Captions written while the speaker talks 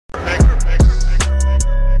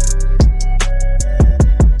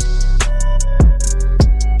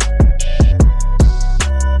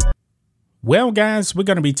Well, guys, we're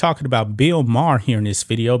going to be talking about Bill Maher here in this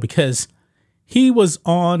video because he was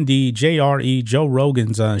on the Joe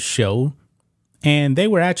Rogan's show, and they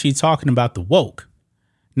were actually talking about the woke.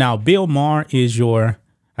 Now, Bill Maher is your,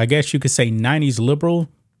 I guess you could say, 90s liberal.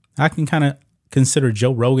 I can kind of consider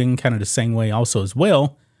Joe Rogan kind of the same way also as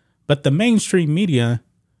well. But the mainstream media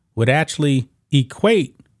would actually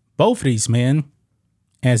equate both of these men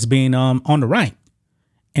as being on the right.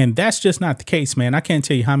 And that's just not the case, man. I can't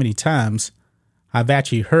tell you how many times I've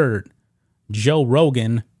actually heard Joe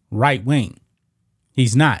Rogan right wing.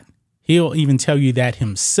 He's not. He'll even tell you that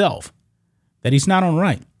himself, that he's not on the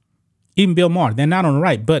right. Even Bill Maher, they're not on the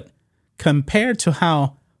right. But compared to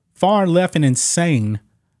how far left and insane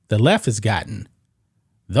the left has gotten,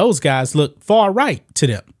 those guys look far right to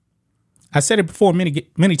them. I said it before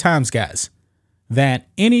many times, guys, that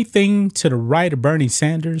anything to the right of Bernie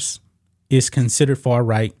Sanders is considered far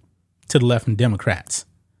right to the left and Democrats.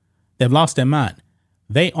 They've lost their mind.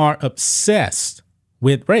 They are obsessed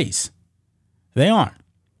with race. They are.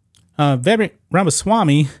 Vivek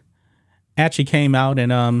Ramaswamy actually came out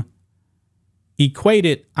and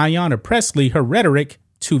equated Ayanna Pressley, her rhetoric,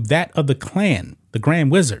 to that of the Klan, the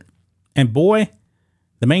Grand Wizard. And boy,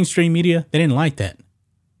 the mainstream media, they didn't like that.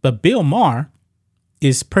 But Bill Maher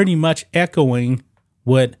is pretty much echoing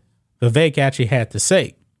what Vivek actually had to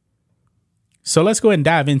say. So let's go ahead and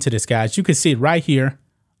dive into this, guys. You can see it right here.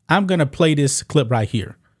 I'm going to play this clip right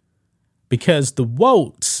here because the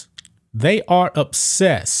wokes, they are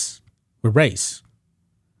obsessed with race.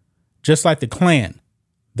 Just like the Klan,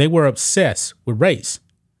 they were obsessed with race.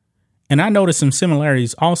 And I noticed some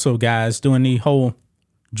similarities also, guys, doing the whole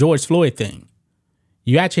George Floyd thing.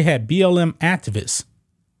 You actually had BLM activists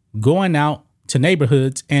going out to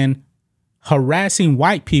neighborhoods and harassing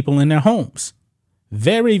white people in their homes.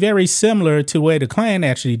 Very, very similar to the way the Klan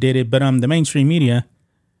actually did it, but the mainstream media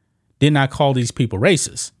did not call these people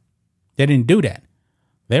racist. They didn't do that.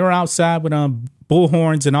 They were outside with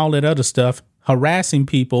bullhorns and all that other stuff, harassing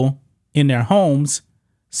people in their homes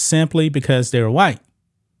simply because they're white.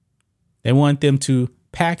 They want them to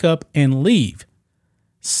pack up and leave.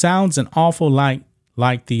 Sounds an awful lot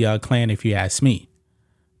like the Klan, if you ask me.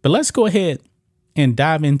 But let's go ahead and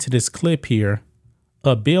dive into this clip here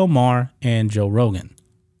of Bill Maher and Joe Rogan.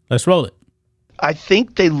 Let's roll it. I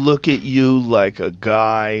think they look at you like a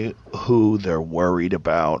guy who they're worried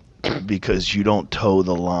about because you don't toe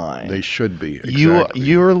the line. They should be. Exactly.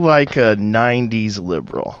 You're like a 90s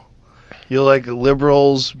liberal. You're like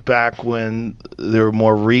liberals back when they were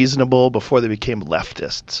more reasonable before they became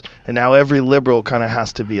leftists. And now every liberal kind of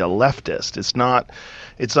has to be a leftist. It's not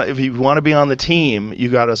if you want to be on the team, you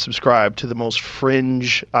got to subscribe to the most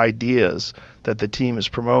fringe ideas that the team is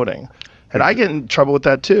promoting. And I get in trouble with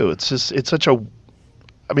that too. It's such a,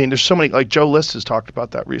 I mean, there's so many, like Joe List has talked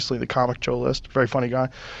about that recently, the comic Joe List, very funny guy.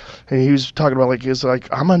 And he was talking about he's like,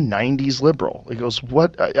 I'm a 90s liberal. He goes,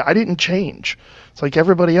 what? I didn't change. It's like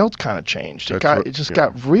everybody else kind of changed. It just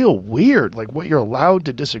got real weird, like what you're allowed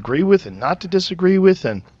to disagree with and not to disagree with.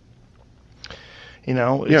 And,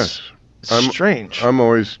 it's strange. I'm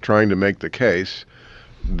always trying to make the case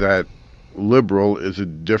that liberal is a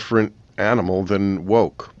different animal than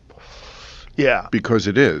woke. Yeah. Because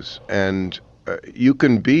it is. And you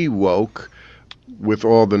can be woke with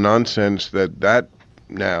all the nonsense that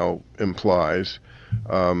now implies,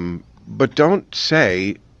 but don't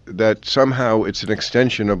say that somehow it's an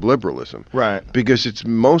extension of liberalism. Right. Because it's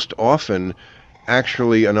most often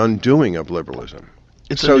actually an undoing of liberalism.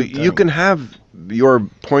 So you can have your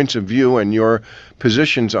points of view and your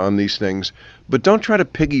positions on these things, but don't try to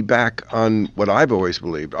piggyback on what I've always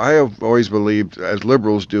believed. I have always believed, as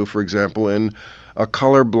liberals do, for example, in a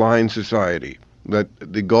colorblind society, that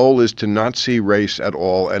the goal is to not see race at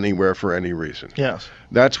all anywhere for any reason. Yes.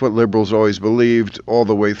 That's what liberals always believed all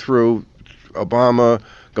the way through. Obama,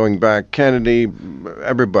 going back, Kennedy,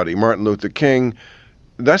 everybody, Martin Luther King.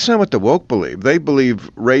 That's not what the woke believe. They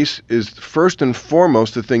believe race is first and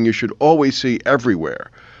foremost the thing you should always see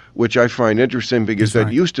everywhere, which I find interesting because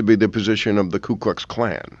that used to be the position of the Ku Klux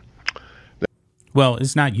Klan. Well,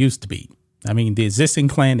 it's not used to be. I mean, the existing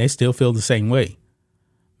Klan, they still feel the same way.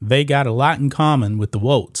 They got a lot in common with the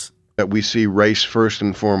wokes. That we see race first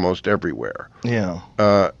and foremost everywhere.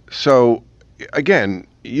 Yeah. So, again,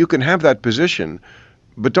 you can have that position,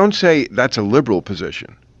 but don't say that's a liberal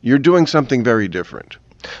position. You're doing something very different.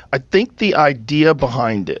 I think the idea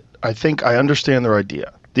behind it, I think I understand their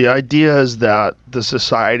idea. The idea is that the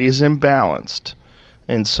society is imbalanced.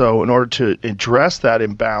 And so in order to address that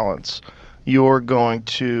imbalance, you're going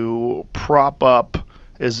to prop up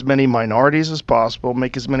as many minorities as possible,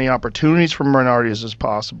 make as many opportunities for minorities as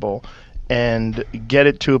possible, and get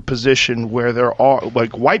it to a position where there are,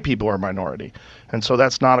 like, white people are a minority. And so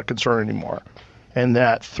that's not a concern anymore. And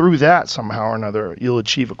that through that, somehow or another, you'll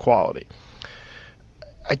achieve equality.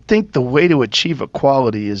 I think the way to achieve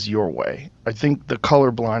equality is your way. I think the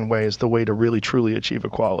colorblind way is the way to really, truly achieve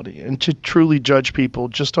equality, and to truly judge people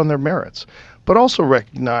just on their merits. But also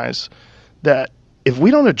recognize that if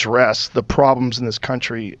we don't address the problems in this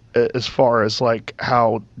country as far as like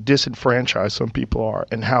how disenfranchised some people are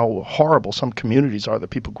and how horrible some communities are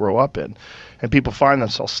that people grow up in and people find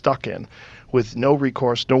themselves stuck in with no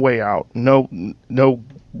recourse, no way out, no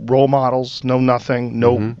role models, no nothing,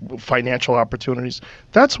 no financial opportunities.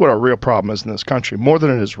 That's what our real problem is in this country, more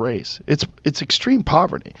than it is race. It's extreme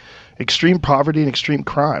poverty and extreme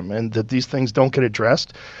crime, and that these things don't get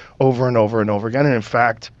addressed over and over and over again. And in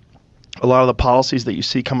fact, a lot of the policies that you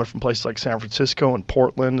see coming from places like San Francisco and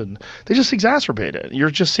Portland, and they just exacerbate it.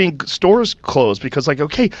 You're just seeing stores close because, like,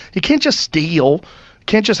 okay, you can't just steal. You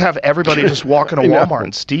can't just have everybody just walk into Walmart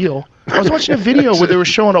and steal. I was watching a video where they were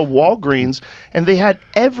showing a Walgreens, and they had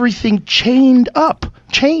everything chained up.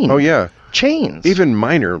 Chained. Oh, yeah. Chains. Even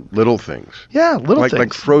minor little things. Yeah, little things.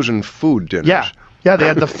 Like frozen food dinners. Yeah, they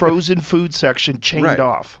had the frozen food section chained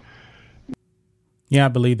off. Yeah, I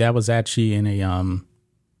believe that was actually in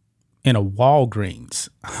a Walgreens.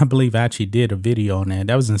 I believe I actually did a video on that.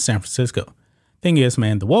 That was in San Francisco. Thing is,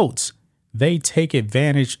 man, the Wolves, they take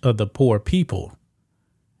advantage of the poor people.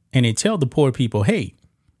 And they tell the poor people, hey,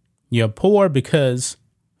 you're poor because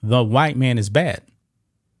the white man is bad.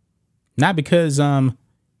 Not because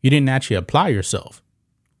you didn't actually apply yourself.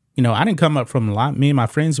 You know, I didn't come up from a lot. Me and my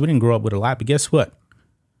friends, we didn't grow up with a lot. But guess what?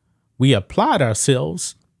 We applied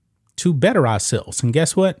ourselves to better ourselves. And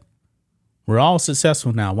guess what? We're all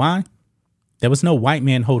successful now. Why? There was no white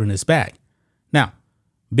man holding us back. Now,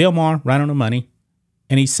 Bill Maher, right on the money.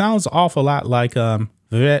 And he sounds an awful lot like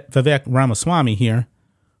Vivek Ramaswamy here,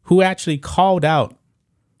 who actually called out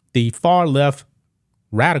the far left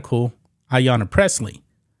radical Ayanna Pressley,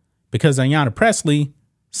 because Ayanna Pressley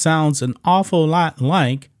sounds an awful lot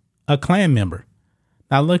like a Klan member.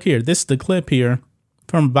 Now look here, this is the clip here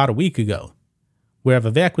from about a week ago, where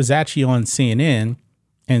Vivek was actually on CNN,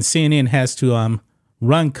 and CNN has to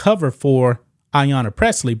run cover for Ayanna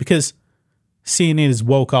Pressley because CNN is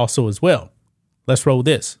woke also as well. Let's roll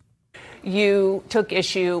this. You took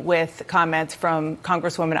issue with comments from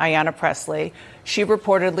Congresswoman Ayanna Pressley. She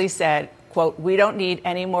reportedly said, quote, "We don't need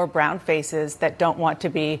any more brown faces that don't want to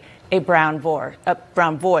be a brown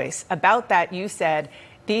voice." About that, you said,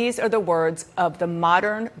 "These are the words of the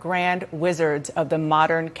modern grand wizards of the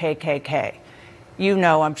modern KKK." You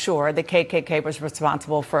know, I'm sure, the KKK was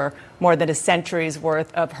responsible for more than a century's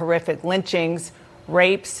worth of horrific lynchings,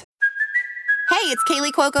 rapes. Hey, it's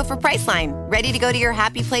Kaylee Cuoco for Priceline. Ready to go to your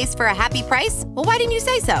happy place for a happy price? Well, why didn't you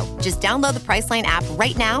say so? Just download the Priceline app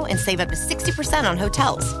right now and save up to 60% on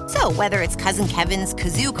hotels. So whether it's Cousin Kevin's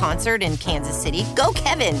Kazoo Concert in Kansas City, go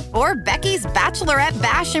Kevin, or Becky's Bachelorette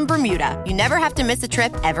Bash in Bermuda, you never have to miss a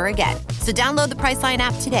trip ever again. So download the Priceline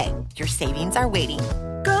app today. Your savings are waiting.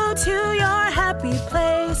 Go to your happy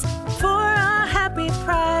place for a happy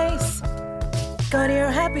price. Go to your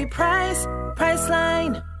happy price,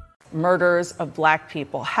 Priceline. Murders of black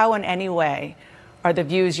people. How in any way are the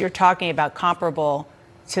views you're talking about comparable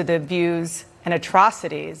to the views and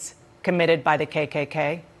atrocities committed by the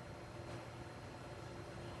KKK?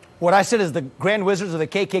 What I said is the Grand Wizards of the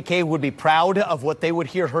KKK would be proud of what they would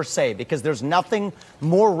hear her say, because there's nothing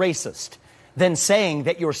more racist than saying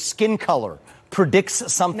that your skin color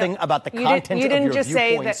predicts something about the content of your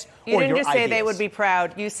viewpoints You didn't just say they would be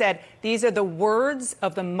proud. You said these are the words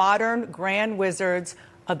of the modern Grand Wizards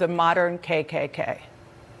of the modern KKK.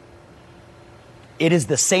 It is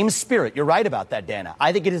the same spirit. You're right about that, Dana.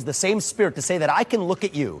 I think it is the same spirit to say that I can look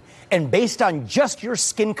at you and based on just your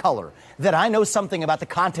skin color, that I know something about the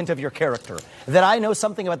content of your character, that I know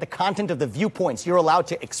something about the content of the viewpoints you're allowed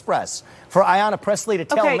to express. For Ayanna Pressley to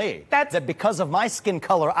tell me that because of my skin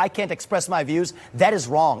color, I can't express my views, that is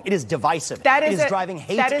wrong. It is divisive. It is driving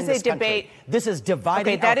hate in this country. This is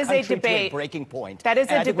dividing our country to a breaking point. That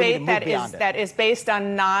is a debate that is based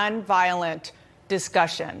on nonviolent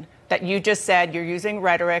discussion. That you just said you're using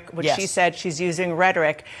rhetoric, which she said she's using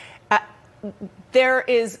rhetoric.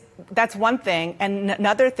 That's one thing. And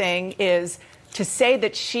another thing is to say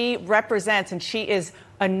that she represents and she is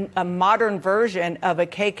a modern version of a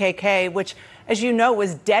KKK, which, as you know,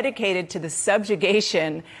 was dedicated to the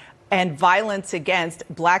subjugation and violence against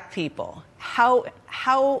black people. How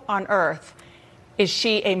on earth is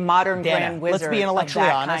she a modern Grand Wizard of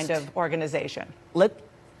that kind of organization?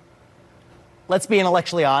 Let's be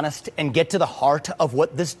intellectually honest and get to the heart of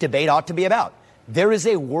what this debate ought to be about. There is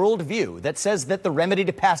a worldview that says that the remedy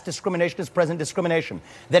to past discrimination is present discrimination,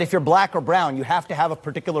 that if you're black or brown, you have to have a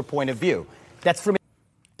particular point of view. That's from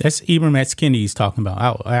Ibram X. Kendi he's talking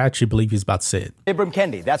about. I actually believe he's about to say it. Ibram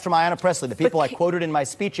Kendi. That's from Ayanna Pressley, the people I quoted in my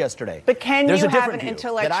speech yesterday. But can There's you a have different an view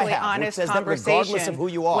intellectually that I have, honest which says that conversation regardless of who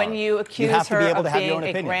you are, when you accuse have to be her able to of have your own being a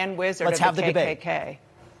opinion. grand wizard Let's of have the the debate. KKK?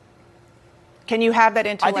 Can you have that I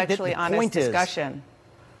think that intellectually the honest point is- discussion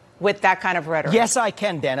with that kind of rhetoric? Yes, I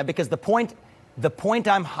can, Dana, because the point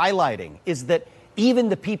I'm highlighting is that even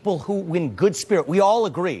the people who, in good spirit, we all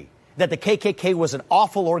agree that the KKK was an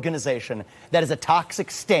awful organization that is a toxic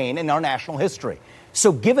stain in our national history.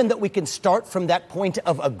 So given that we can start from that point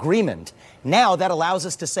of agreement, now that allows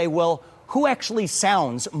us to say, well, who actually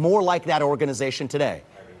sounds more like that organization today?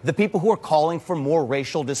 The people who are calling for more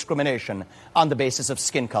racial discrimination on the basis of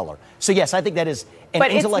skin color. So, yes, I think that is an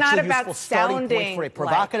intellectually useful starting point for a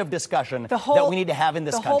provocative discussion that we need to have in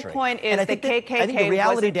this country. The whole point is the KKK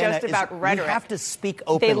wasn't just about rhetoric. We have to speak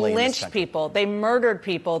openly. They lynched people. They murdered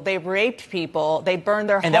people. They raped people. They burned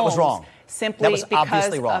their homes. And that was wrong. Simply that was because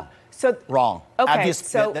obviously wrong. Wrong. Okay,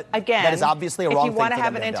 so again, that is obviously a wrong if you want thing to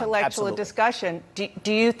have for an them to have done. intellectual Absolutely. discussion,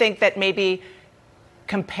 do you think that maybe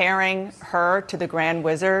comparing her to the Grand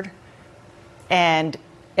Wizard and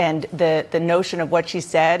the notion of what she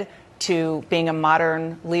said to being a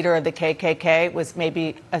modern leader of the KKK was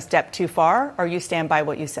maybe a step too far, or you stand by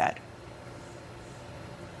what you said?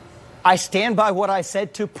 I stand by what I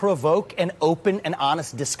said to provoke an open and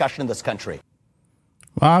honest discussion in this country.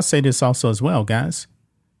 Well, I'll say this also as well, guys.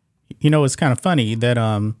 You know, it's kind of funny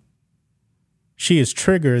that she is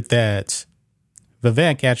triggered that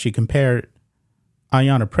Vivek actually compared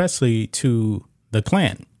Ayanna Pressley to the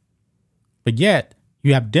Klan. But yet,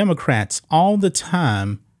 you have Democrats all the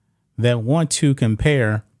time that want to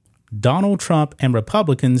compare Donald Trump and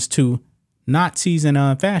Republicans to Nazis and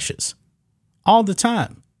fascists. All the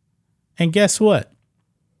time. And guess what?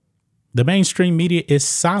 The mainstream media is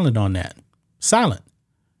silent on that. Silent.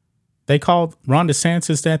 They called Ron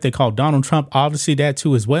DeSantis that. They called Donald Trump obviously that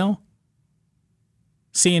too as well.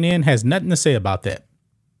 CNN has nothing to say about that.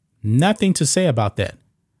 Nothing to say about that.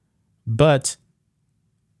 But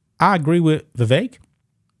I agree with Vivek.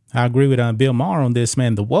 I agree with Bill Maher on this,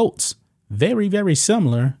 man. The Wokes, very, very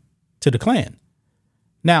similar to the Klan.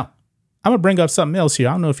 Now, I'm going to bring up something else here.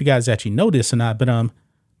 I don't know if you guys actually know this or not, but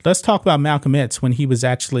let's talk about Malcolm X when he was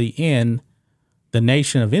actually in the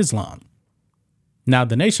Nation of Islam. Now,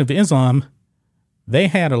 the Nation of Islam, they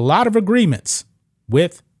had a lot of agreements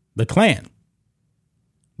with the Klan.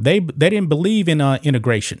 They didn't believe in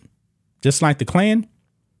integration, just like the Klan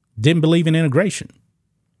didn't believe in integration.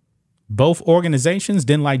 Both organizations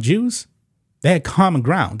didn't like Jews. They had common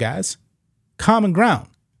ground, guys. Common ground.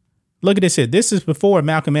 Look at this here. This is before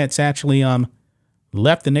Malcolm X actually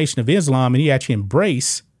left the Nation of Islam and he actually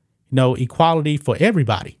embraced, equality for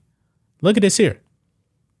everybody. Look at this here.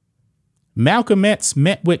 Malcolm X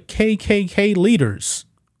met with KKK leaders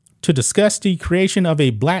to discuss the creation of a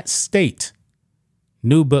black state.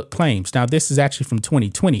 New book claims. Now, this is actually from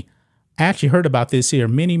 2020. I actually heard about this here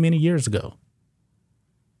many, many years ago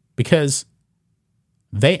because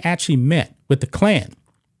they actually met with the Klan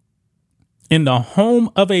in the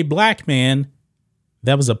home of a black man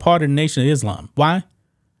that was a part of the Nation of Islam. Why?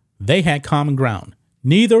 They had common ground.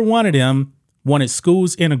 Neither one of them wanted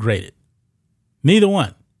schools integrated. Neither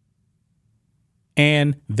one.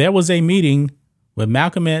 And there was a meeting with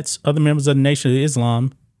Malcolm X, other members of the Nation of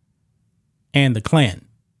Islam, and the Klan.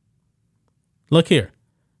 Look here.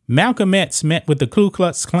 Malcolm X met with the Ku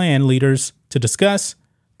Klux Klan leaders to discuss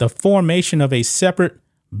the formation of a separate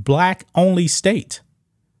black-only state.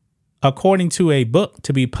 According to a book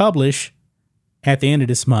to be published at the end of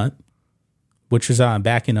this month, which was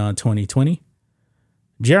back in 2020,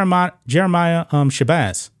 Jeremiah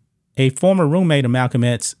Shabazz, a former roommate of Malcolm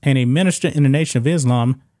X and a minister in the Nation of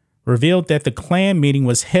Islam, revealed that the Klan meeting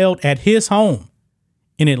was held at his home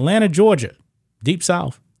in Atlanta, Georgia, Deep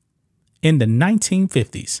South, in the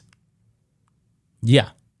 1950s. Yeah.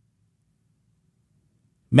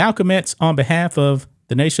 Malcolm X, on behalf of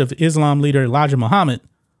the Nation of Islam leader Elijah Muhammad,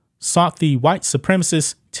 sought the white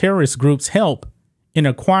supremacist terrorist group's help in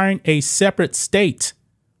acquiring a separate state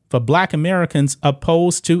for black Americans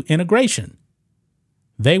opposed to integration.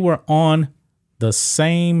 They were on the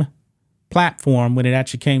same platform when it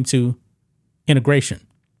actually came to integration.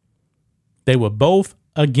 They were both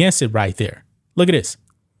against it right there. Look at this.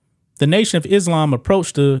 The Nation of Islam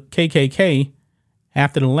approached the KKK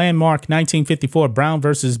after the landmark 1954 Brown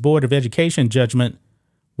versus Board of Education judgment,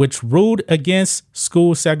 which ruled against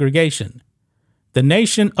school segregation. The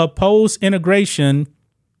nation opposed integration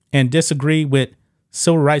and disagreed with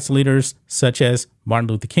civil rights leaders such as Martin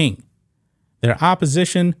Luther King. Their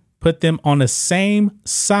opposition put them on the same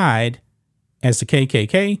side as the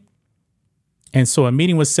KKK. And so a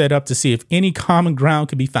meeting was set up to see if any common ground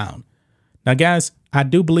could be found. Now, guys, I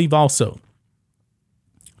do believe also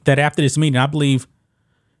that after this meeting, I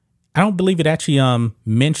don't believe it actually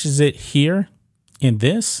mentions it here in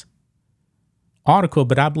this article,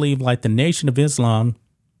 but I believe like the Nation of Islam,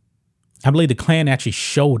 I believe the Klan actually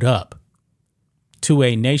showed up to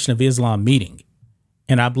a Nation of Islam meeting.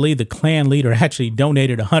 And I believe the Klan leader actually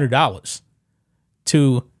donated $100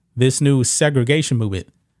 to this new segregation movement,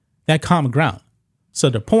 that common ground. So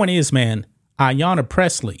the point is, man, Ayanna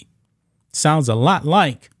Pressley sounds a lot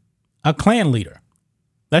like a Klan leader.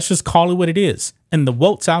 Let's just call it what it is. And the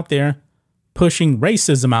woke's out there pushing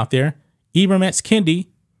racism out there. Ibram X. Kendi,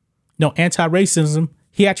 anti-racism.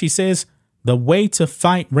 He actually says the way to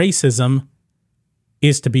fight racism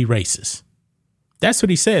is to be racist. That's what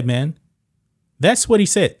he said, man. That's what he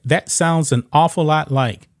said. That sounds an awful lot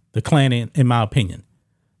like the Klan, in my opinion.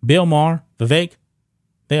 Bill Maher, Vivek,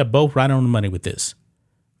 they are both right on the money with this.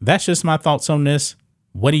 That's just my thoughts on this.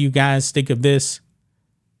 What do you guys think of this?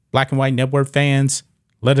 Black and White Network fans,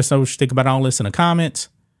 let us know what you think about all this in the comments.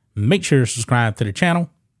 Make sure to subscribe to the channel.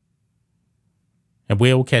 And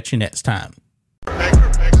we'll catch you next time.